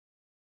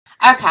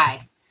Okay.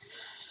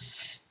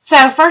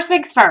 So first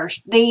things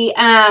first. The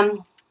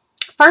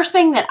first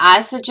thing that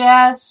I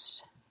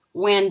suggest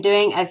when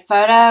doing a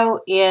photo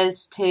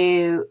is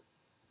to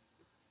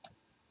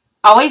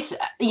always,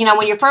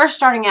 when you're first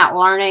starting out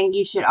learning,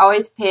 you should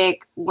always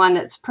pick one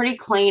that's pretty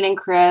clean and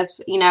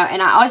crisp, and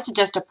I always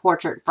suggest a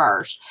portrait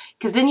first,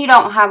 because then you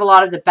don't have a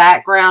lot of the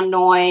background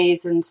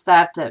noise and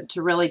stuff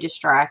to really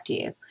distract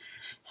you.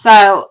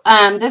 So,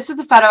 this is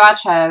the photo I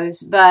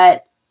chose,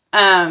 but,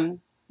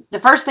 the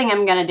first thing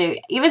I'm going to do,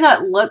 even though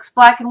it looks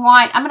black and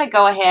white, I'm going to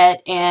go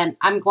ahead and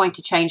I'm going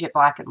to change it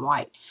black and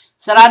white,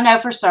 so that I know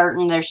for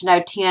certain there's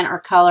no tint or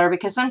color,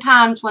 because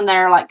sometimes when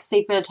they're like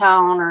sepia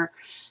tone or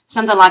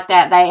something like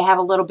that, they have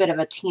a little bit of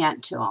a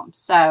tint to them.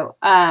 So,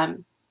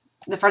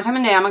 the first time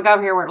I'm going to go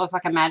over here where it looks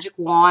like a magic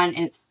wand,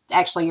 and it's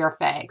actually your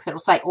effects. It'll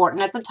say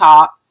Orton at the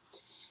top,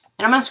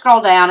 and I'm going to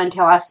scroll down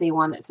until I see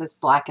one that says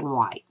black and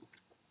white.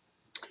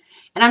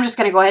 And I'm just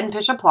going to go ahead and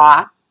push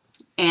apply.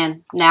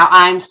 And now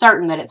I'm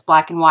certain that it's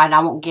black and white, and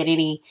I won't get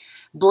any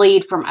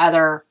bleed from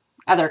other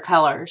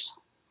colors.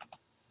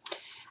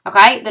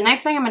 Okay, the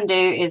next thing I'm going to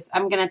do is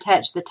I'm going to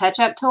touch the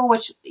touch-up tool,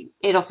 which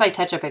it'll say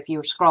touch-up if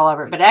you scroll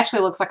over it, but it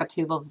actually looks like a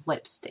tube of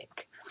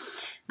lipstick.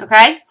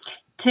 Okay,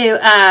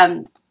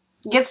 to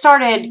get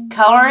started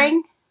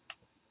coloring,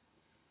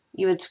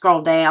 you would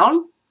scroll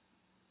down.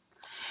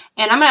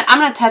 And I'm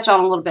gonna touch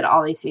on a little bit of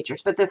all these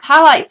features, but this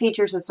highlight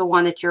features is the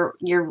one that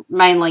you're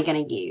mainly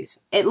gonna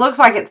use. It looks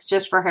like it's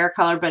just for hair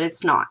color, but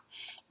it's not.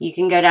 You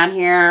can go down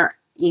here,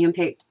 you can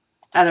pick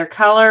other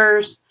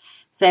colors.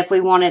 So if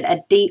we wanted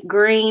a deep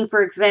green,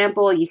 for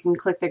example, you can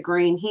click the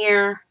green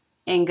here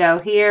and go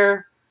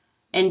here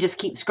and just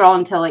keep scrolling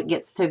until it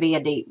gets to be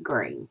a deep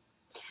green.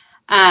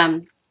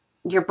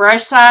 Your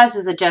brush size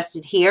is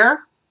adjusted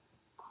here,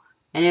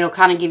 and it'll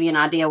kind of give you an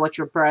idea what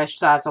your brush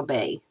size will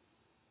be.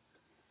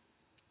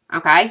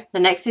 Okay, the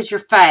next is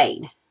your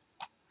fade.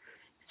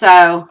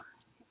 So,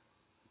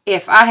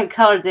 if I had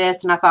colored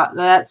this and I thought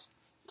that's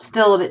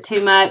still a bit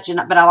too much,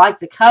 but I like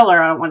the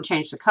color, I don't want to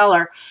change the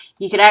color,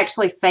 you could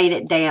actually fade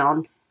it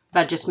down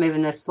by just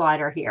moving this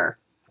slider here.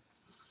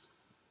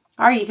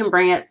 Or you can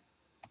bring it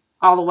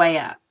all the way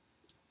up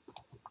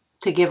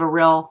to give a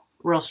real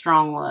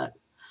strong look.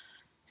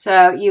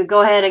 So, you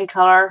go ahead and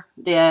color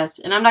this,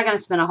 and I'm not going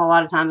to spend a whole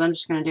lot of time. I'm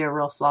just going to do a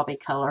real sloppy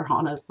color,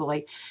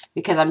 honestly,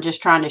 because I'm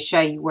just trying to show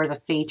you where the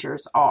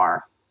features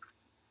are.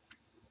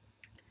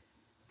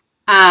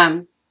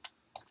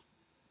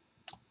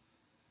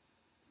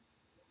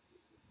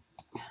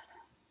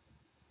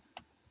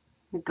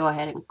 Go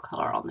ahead and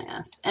color on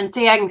this. And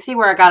see, I can see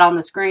where I got on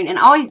the screen, and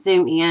always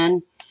zoom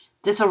in.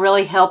 This will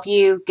really help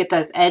you get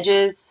those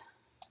edges.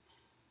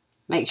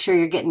 Make sure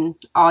you're getting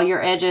all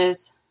your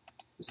edges.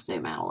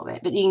 Zoom out a little bit,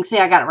 but you can see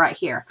I got it right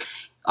here.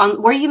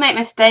 On where you make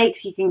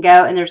mistakes, you can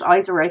go, and there's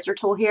always a eraser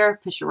tool here.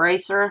 Push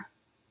eraser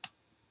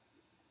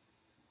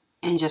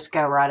and just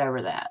go right over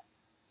that.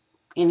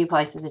 Any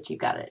places that you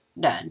got it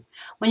done.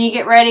 When you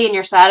get ready and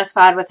you're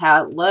satisfied with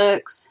how it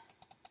looks,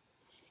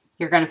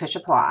 you're going to push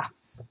apply.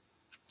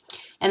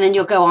 And then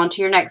you'll go on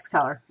to your next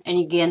color. And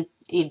again,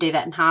 you do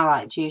that in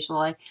highlights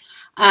usually.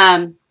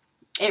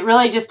 It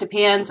really just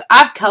depends.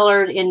 I've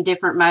colored in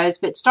different modes,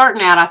 but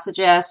starting out, I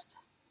suggest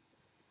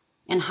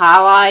in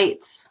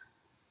highlights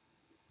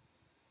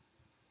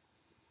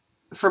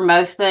for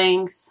most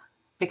things,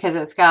 because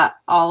it's got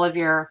all of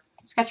your,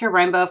 it's got your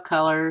rainbow of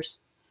colors.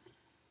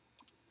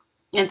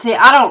 And see,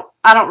 I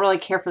don't really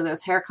care for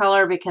this hair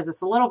color because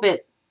it's a little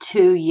bit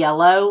too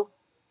yellow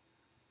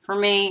for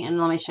me. And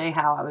let me show you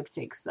how I would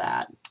fix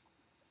that.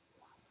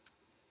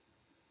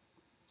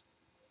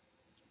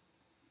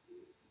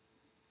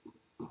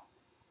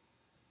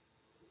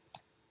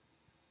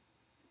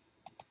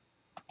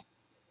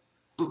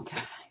 Okay.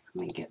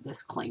 Let me get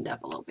this cleaned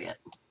up a little bit.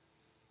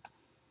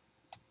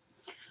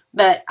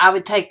 But I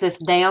would take this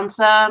down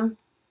some,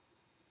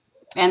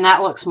 and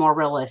that looks more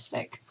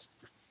realistic.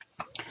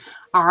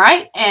 All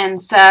right, and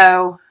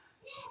so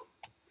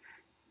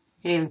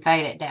you can even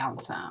fade it down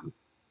some.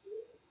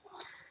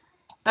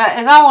 But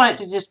as I want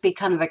it to just be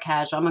kind of a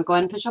casual, I'm going to go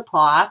ahead and push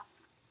apply.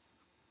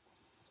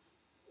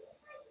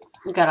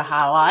 Go to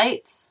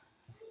highlights.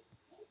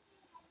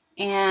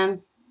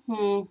 And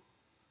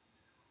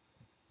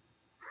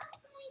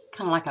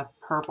kind of like a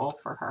purple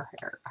for her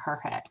hair, her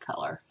hat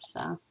color.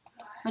 So I'm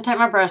going to take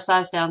my brush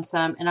size down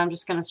some, and I'm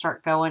just going to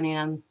start going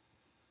in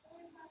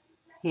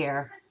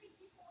here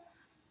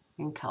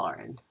and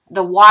coloring.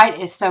 The white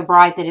is so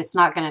bright that it's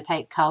not going to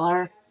take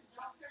color,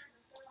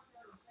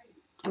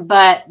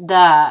 but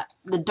the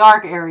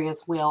dark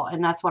areas will,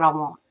 and that's what I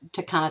want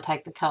to kind of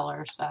take the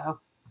color. So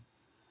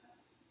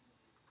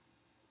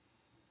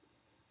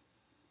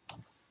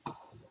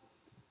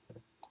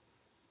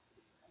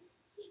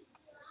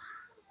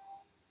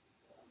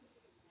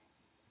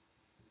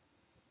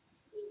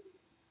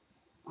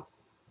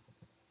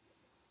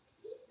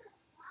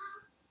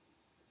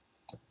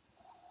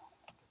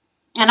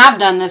and I've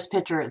done this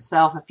picture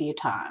itself a few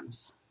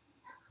times.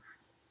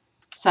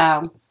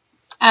 So,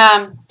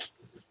 and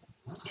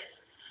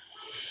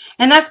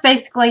And that's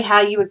basically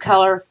how you would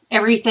color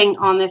everything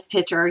on this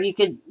picture. You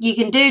can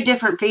do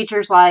different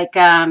features like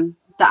the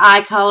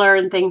eye color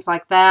and things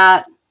like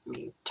that. Let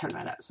me turn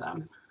that up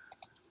some.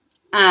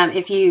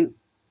 If you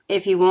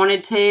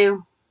wanted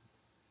to,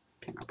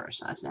 turn my brush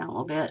size down a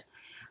little bit.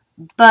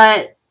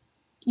 But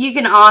you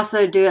can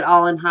also do it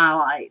all in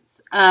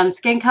highlights.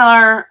 Skin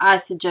color, I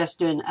suggest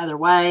doing other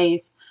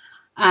ways.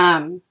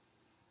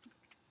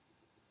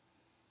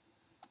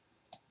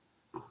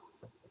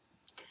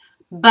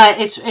 But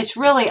it's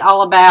really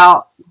all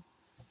about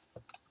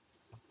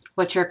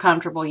what you're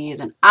comfortable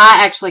using.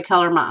 I actually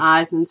color my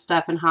eyes and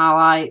stuff in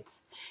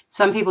highlights.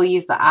 Some people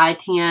use the eye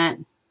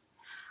tint.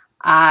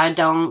 I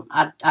don't.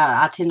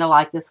 I tend to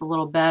like this a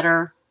little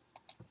better.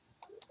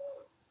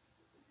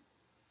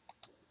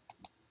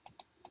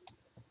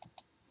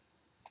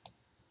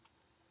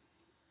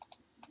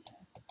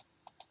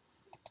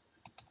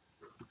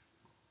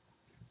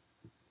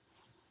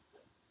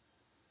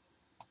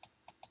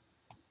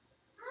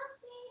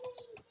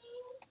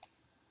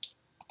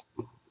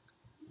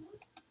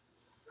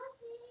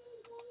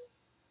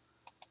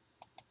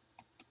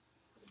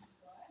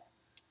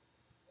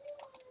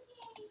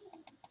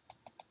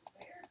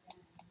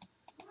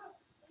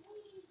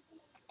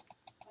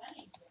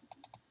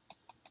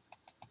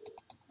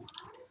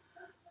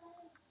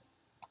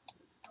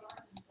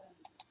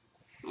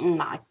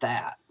 Like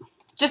that.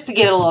 Just to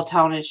give it a little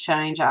tonage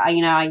change.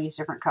 I use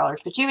different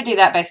colors, but you would do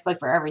that basically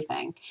for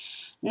everything.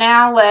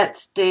 Now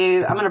let's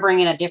do, I'm going to bring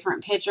in a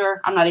different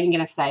picture. I'm not even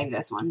going to save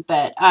this one,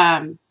 but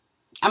I'm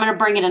going to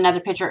bring in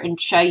another picture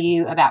and show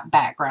you about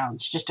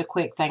backgrounds. Just a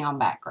quick thing on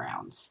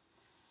backgrounds.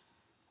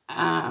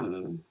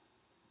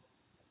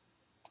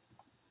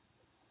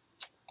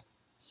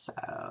 So,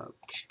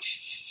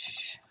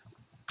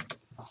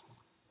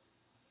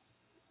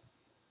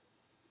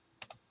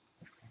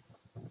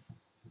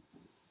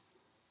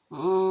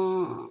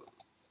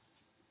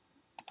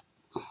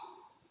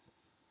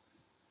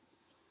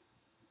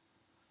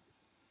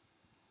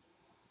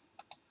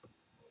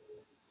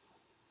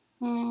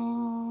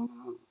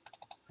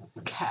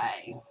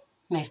 okay,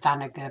 let me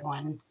find a good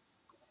one.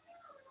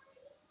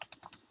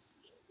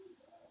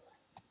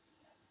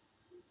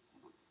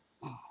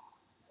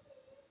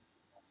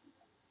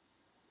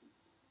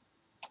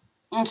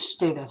 Let's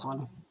do this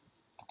one.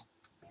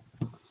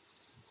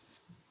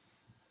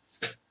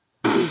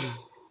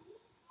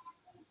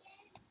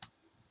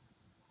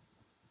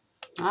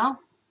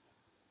 Well,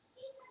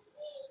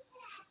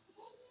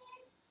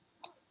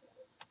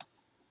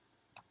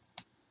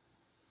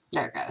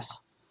 there it goes.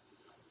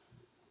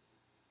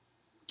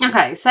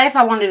 Okay, say if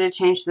I wanted to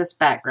change this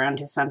background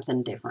to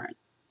something different.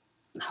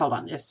 Hold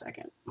on just a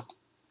second.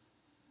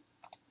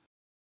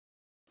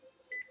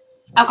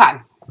 Okay,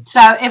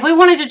 so if we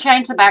wanted to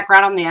change the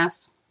background on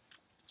this,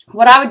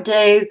 what I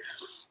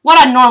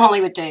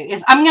normally would do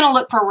is I'm going to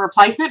look for a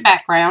replacement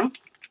background.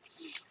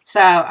 So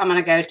I'm going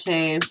to go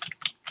to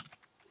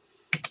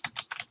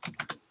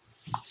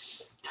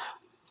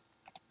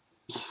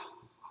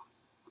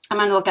I'm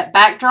going to look at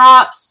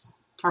backdrops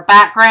or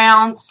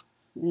backgrounds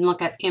and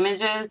look at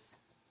images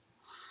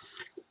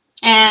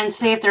and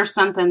see if there's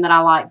something that I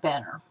like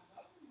better.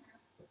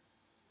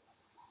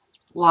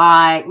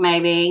 Like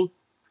maybe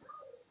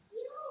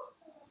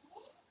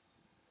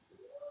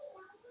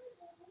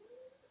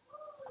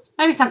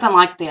something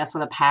like this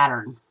with a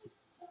pattern.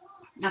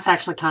 That's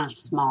actually kind of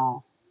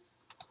small.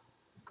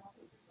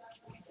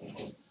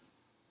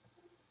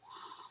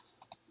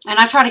 And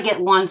I try to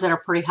get ones that are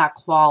pretty high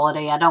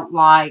quality. I don't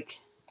like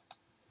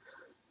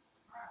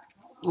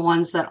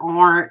ones that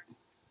aren't.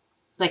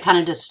 They kind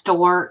of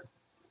distort.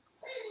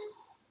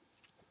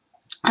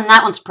 And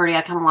that one's pretty.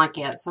 I kind of like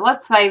it. So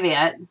let's save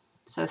it.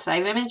 So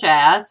save image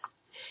as.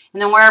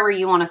 And then wherever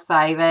you want to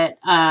save it.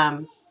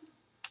 I'm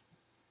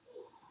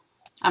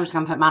just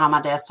going to put mine on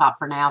my desktop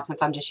for now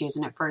since I'm just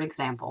using it for an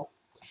example.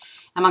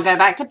 I'm going to go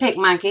back to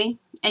Picmonkey.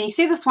 And you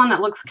see this one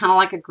that looks kind of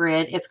like a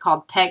grid. It's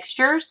called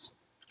Textures.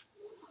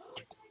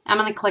 I'm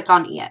going to click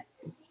on it.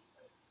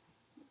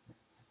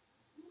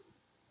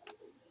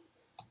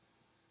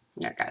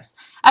 There it goes.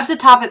 Up at the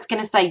top, it's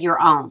going to say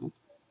your own.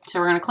 So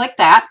we're going to click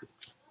that.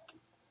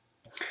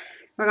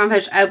 We're going to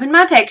push open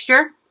my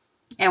texture.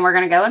 And we're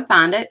going to go and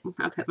find it.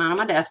 I'll put mine on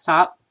my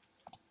desktop.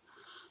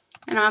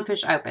 And I'm going to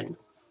push open.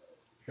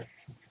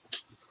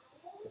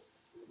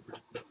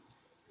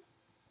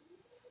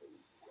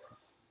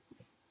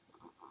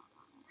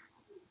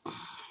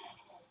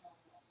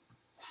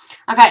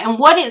 Okay, and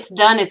what it's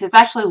done is it's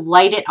actually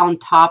laid it on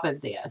top of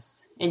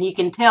this. And you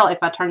can tell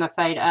if I turn the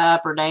fade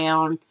up or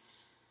down,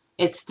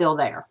 it's still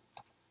there.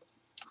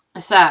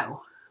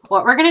 So,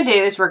 what we're going to do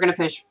is we're going to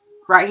push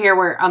right here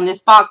where on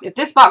this box. If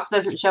this box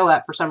doesn't show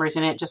up for some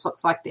reason, it just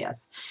looks like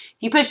this. If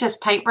you push this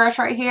paintbrush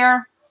right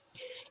here,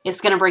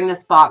 it's going to bring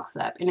this box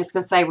up. And it's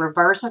going to say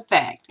reverse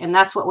effect. And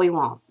that's what we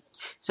want.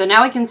 So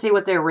now we can see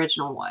what the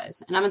original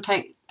was. And I'm going to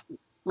take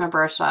my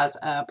brush size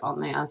up on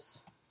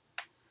this.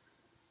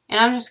 And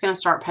I'm just going to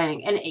start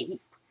painting. And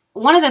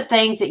one of the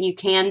things that you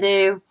can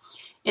do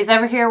is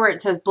over here where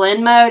it says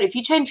blend mode. If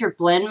you change your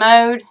blend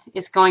mode,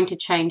 it's going to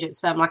change it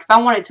some. Like if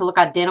I want it to look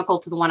identical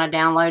to the one I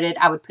downloaded,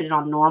 I would put it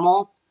on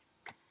normal.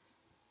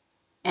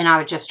 And I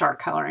would just start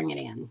coloring it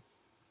in.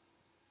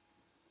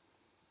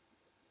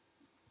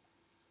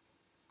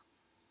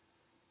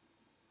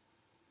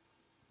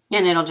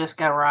 And it'll just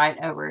go right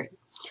over it.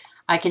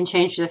 I can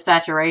change the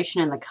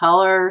saturation and the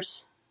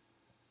colors.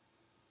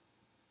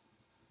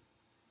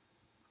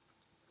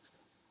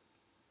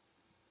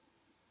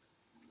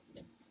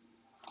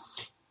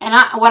 And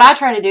what I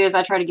try to do is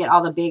I try to get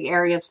all the big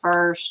areas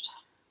first.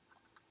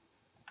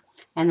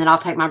 And then I'll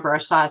take my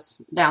brush size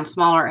down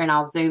smaller and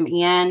I'll zoom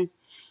in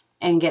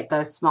and get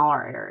those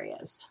smaller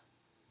areas.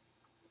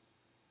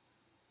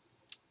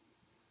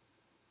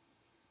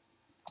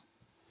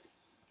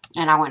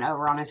 And I went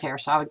over on his hair,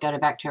 so I would go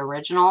back to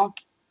original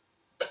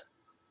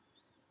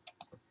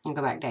and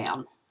go back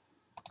down.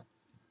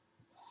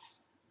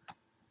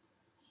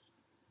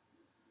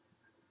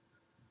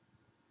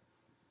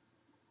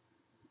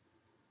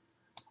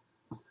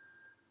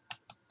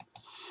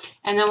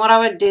 And then what I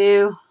would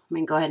do,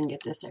 let me go ahead and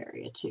get this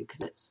area too,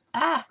 because it's,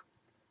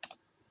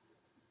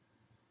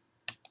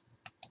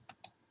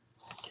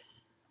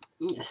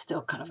 it's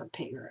still kind of a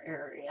bigger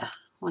area.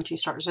 Once you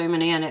start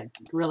zooming in, it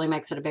really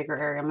makes it a bigger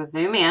area. I'm going to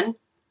zoom in.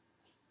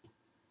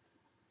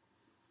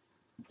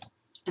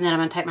 And then I'm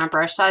going to take my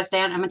brush size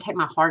down. I'm going to take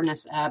my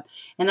hardness up.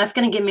 And that's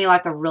going to give me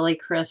like a really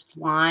crisp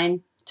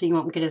line, so you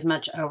won't get as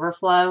much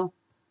overflow.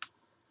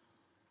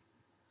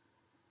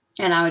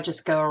 And I would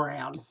just go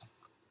around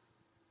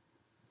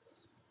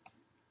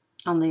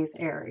on these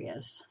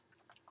areas.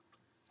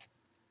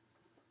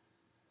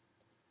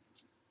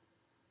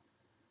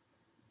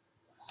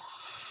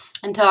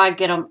 Until I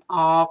get them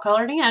all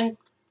colored in.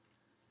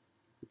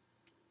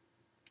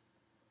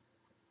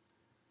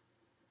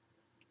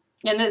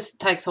 And this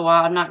takes a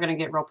while. I'm not going to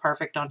get real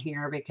perfect on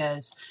here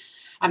because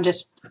I'm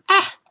just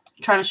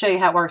trying to show you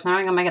how it works. I'm not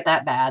going to make it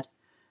that bad.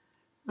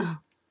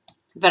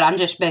 But I'm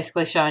just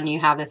basically showing you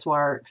how this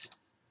works.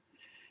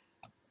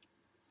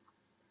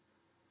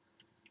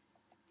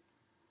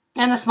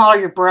 And the smaller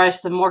your brush,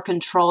 the more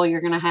control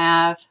you're going to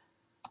have.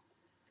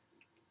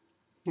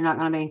 You're not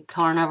going to be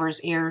coloring over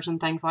his ears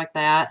and things like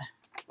that.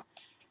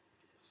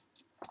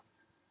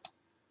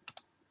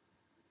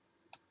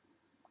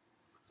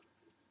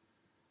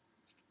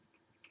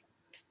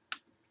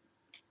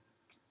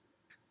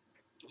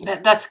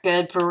 But that's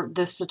good for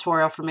this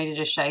tutorial for me to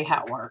just show you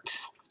how it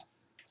works.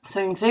 So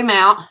you can zoom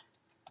out.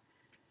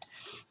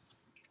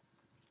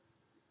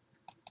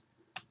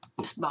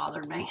 It's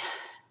bothered me.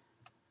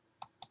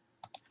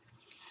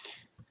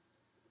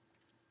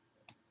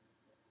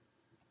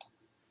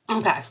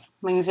 Okay,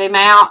 we can zoom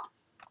out,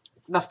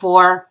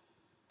 before,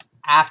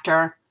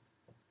 after.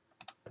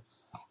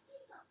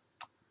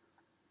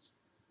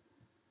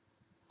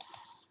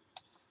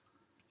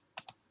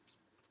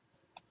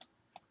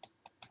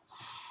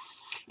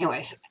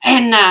 Anyways,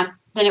 and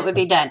then it would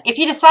be done. If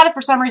you decided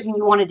for some reason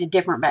you wanted a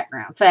different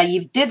background, say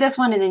you did this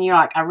one and then you're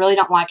like, I really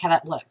don't like how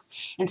that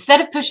looks. Instead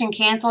of pushing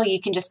cancel, you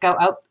can just go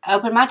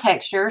open my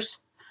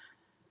textures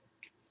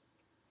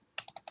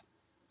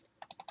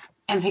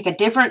and pick a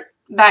different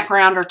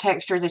background or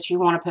texture that you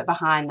want to put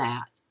behind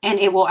that. And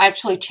it will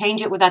actually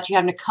change it without you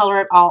having to color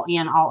it all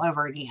in all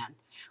over again,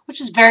 which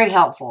is very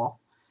helpful.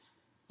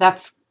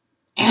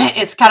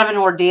 It's kind of an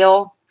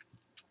ordeal,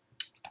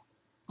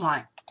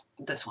 like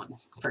this one,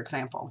 for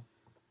example.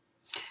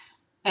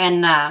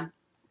 And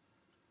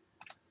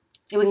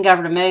we can go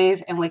over to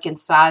move and we can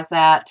size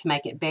that to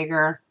make it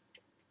bigger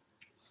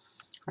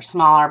or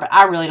smaller, but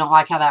I really don't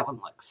like how that one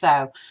looks,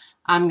 so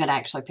I'm going to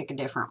actually pick a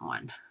different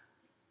one.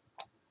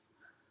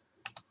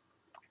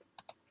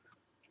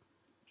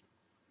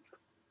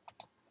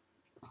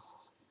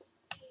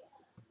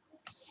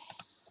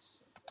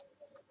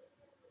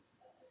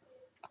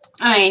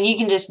 I mean, you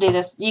can just do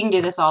this. You can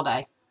do this all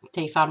day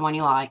until you find one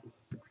you like.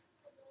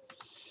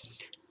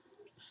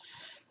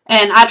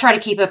 And I try to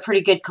keep a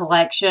pretty good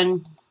collection.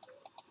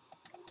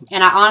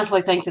 And I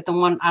honestly think that the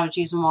one I was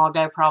using a while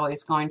ago probably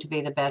is going to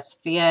be the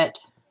best fit.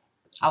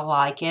 I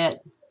like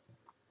it.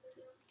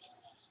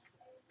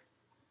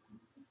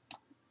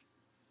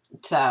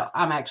 So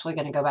I'm actually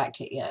going to go back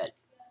to it.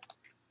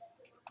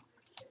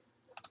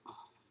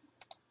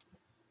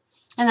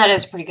 And that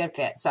is a pretty good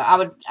fit. So I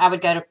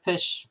would go to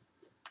push.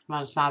 I'm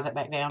going to size it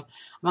back down.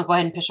 I'm going to go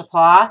ahead and push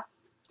apply.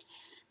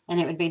 And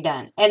it would be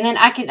done. And then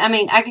I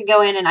could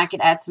go in and I could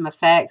add some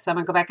effects. So I'm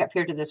going to go back up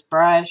here to this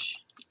brush,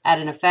 add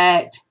an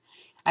effect.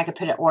 I could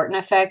put an Orton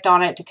effect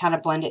on it to kind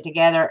of blend it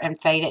together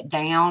and fade it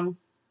down.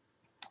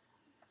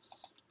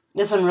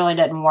 This one really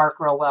doesn't work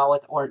real well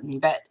with Orton,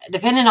 but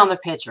depending on the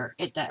picture,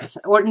 it does.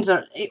 Orton's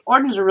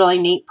a really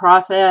neat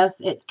process.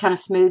 It kind of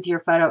smooths your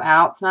photo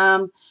out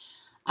some.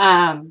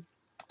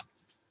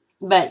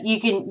 But you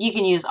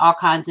can use all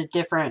kinds of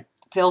different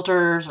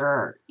filters,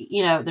 or,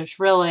 you know, there's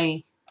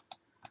really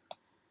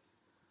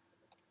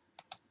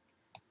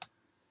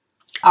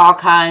all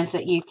kinds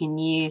that you can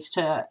use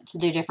to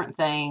do different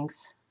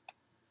things.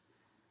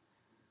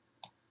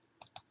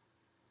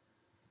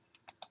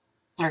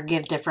 or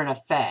give different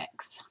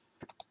effects.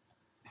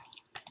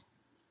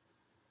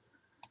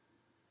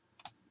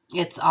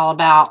 It's all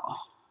about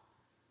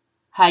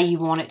how you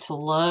want it to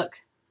look.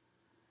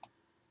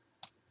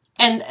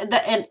 And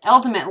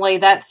ultimately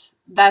that's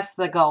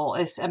the goal.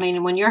 I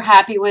mean, when you're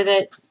happy with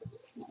it,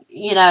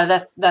 you know,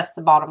 that's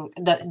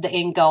the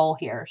end goal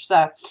here.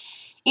 So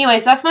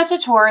anyways, that's my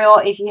tutorial.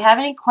 If you have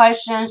any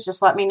questions,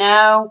 just let me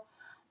know.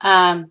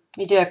 Let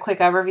me do a quick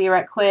overview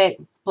right quick.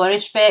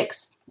 Blemish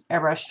fix,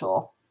 airbrush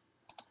tool.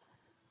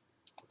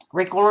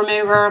 Wrinkle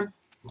remover,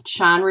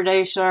 shine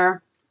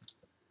reducer,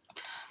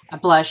 a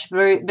blush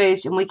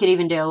boost, and we could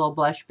even do a little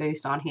blush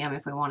boost on him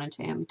if we wanted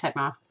to.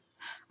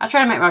 I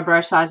try to make my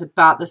brush size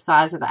about the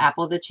size of the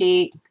apple of the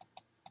cheek.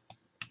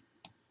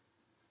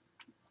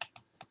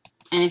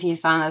 And if you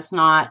find that's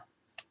not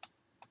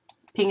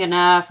pink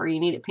enough or you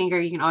need it pinker,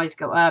 you can always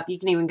go up. You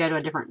can even go to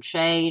a different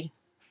shade.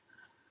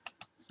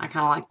 I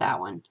kind of like that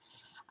one.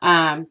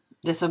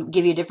 This will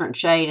give you a different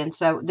shade, and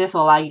so this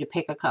will allow you to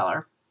pick a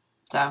color.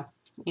 So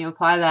you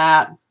apply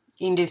that.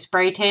 You can do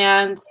spray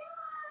tans,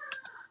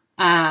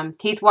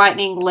 teeth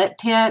whitening, lip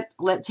tint.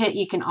 Lip tint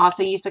you can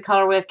also use to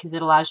color with because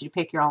it allows you to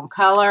pick your own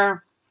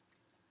color.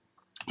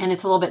 And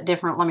it's a little bit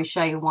different. Let me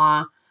show you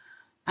why.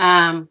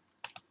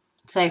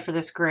 Say for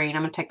this green,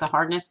 I'm going to take the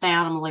hardness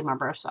down. I'm going to leave my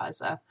brush size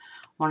though. I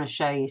want to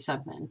show you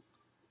something.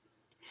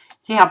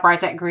 See how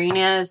bright that green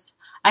is?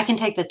 I can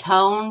take the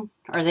tone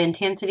or the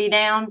intensity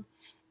down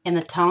and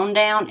the tone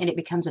down, and it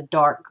becomes a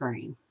dark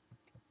green.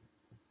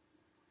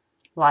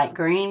 Light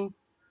green,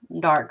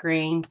 dark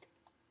green,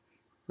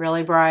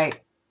 really bright,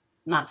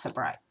 not so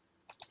bright.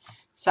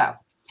 So,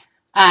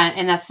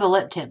 and that's the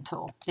lip tint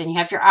tool. Then you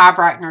have your eye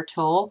brightener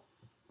tool,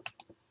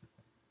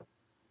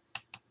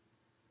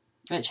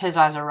 which his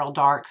eyes are real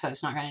dark, so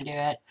it's not going to do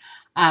it.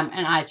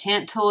 An eye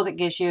tint tool that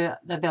gives you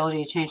the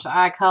ability to change the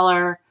eye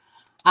color,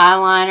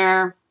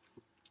 eyeliner,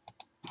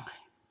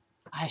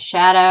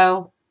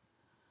 eyeshadow,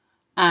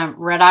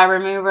 red eye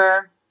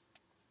remover.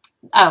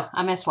 Oh,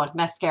 I missed one,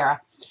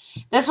 mascara.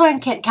 This one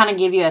can kind of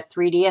give you a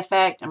 3D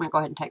effect. I'm going to go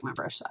ahead and take my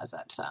brush size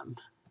up some.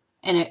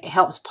 And it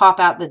helps pop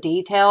out the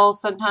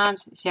details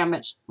sometimes. See how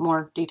much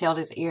more detailed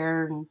his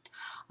ear and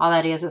all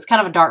that is. It's kind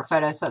of a dark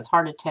photo, so it's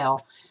hard to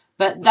tell.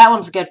 But that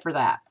one's good for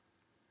that.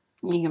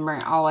 You can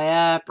bring it all the way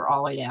up or all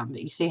the way down.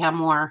 But you see how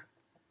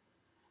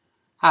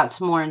it's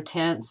more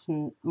intense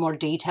and more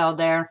detailed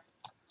there.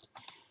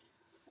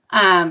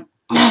 Got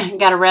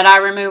a red eye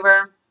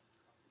remover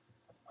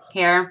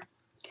here.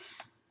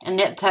 A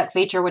nip tuck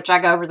feature, which I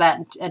go over that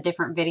in a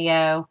different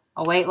video.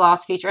 A weight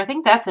loss feature. I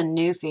think that's a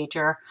new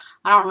feature.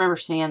 I don't remember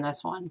seeing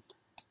this one.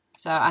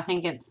 So I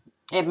think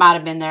it might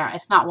have been there.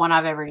 It's not one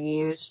I've ever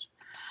used.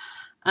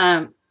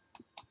 Got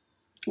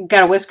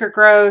a whisker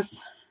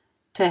growth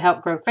to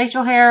help grow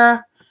facial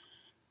hair.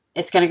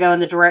 It's going to go in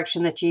the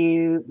direction that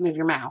you move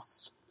your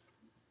mouse.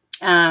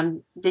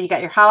 Then you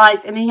got your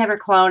highlights, and then you have your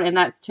clone, and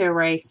that's to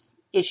erase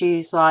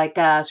issues like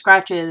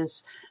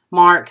scratches,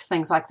 marks,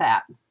 things like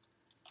that.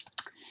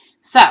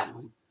 So,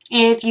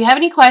 if you have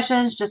any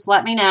questions, just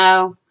let me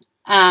know,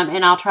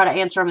 and I'll try to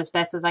answer them as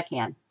best as I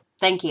can.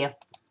 Thank you.